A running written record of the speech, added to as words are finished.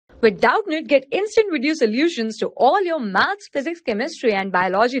With Doubtnut, get instant video solutions to all your maths, physics, chemistry, and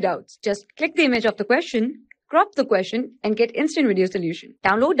biology doubts. Just click the image of the question, crop the question, and get instant video solution.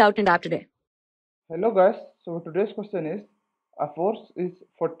 Download Doubtnut app today. Hello guys, so today's question is, a force is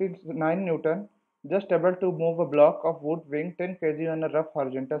 49 Newton just able to move a block of wood weighing 10 kg on a rough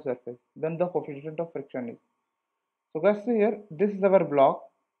horizontal surface. Then the coefficient of friction is. So guys, see here, this is our block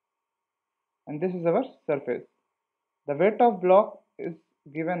and this is our surface. The weight of block is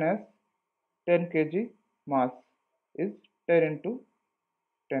given as 10 kg, mass is 10 into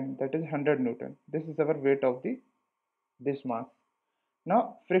 10, that is 100 Newton. This is our weight of this mass.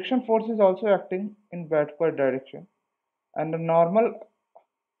 Now friction force is also acting in backward direction and the normal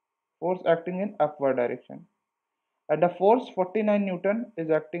force acting in upward direction, and the force 49 Newton is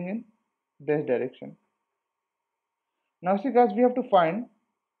acting in this direction. Now see guys, we have to find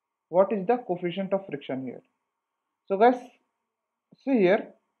what is the coefficient of friction here. So guys, see here,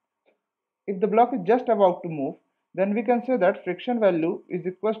 if the block is just about to move, then we can say that friction value is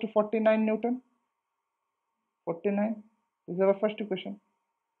equals to 49 Newton. 49 is our first equation.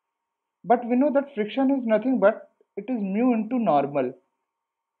 But we know that friction is nothing but it is mu into normal,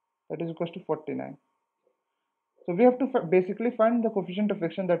 that is equals to 49. So we have to basically find the coefficient of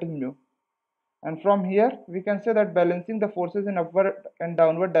friction, that is mu. And from here we can say that balancing the forces in upward and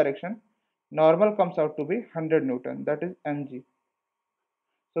downward direction, normal comes out to be 100 Newton, that is mg.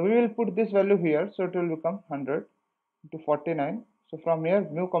 So we will put this value here, so it will become 100 into 49. So from here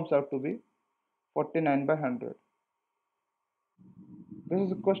mu comes out to be 49 by 100. This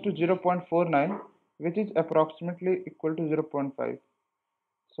is equals to 0.49, which is approximately equal to 0.5.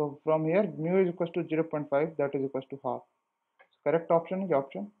 So from here mu is equals to 0.5, that is equals to half. So correct option is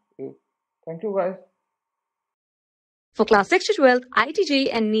option A. Thank you guys. For class 6 to 12, IIT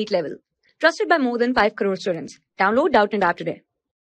JEE and NEET level. Trusted by more than 5 crore students. Download Doubtnut app today.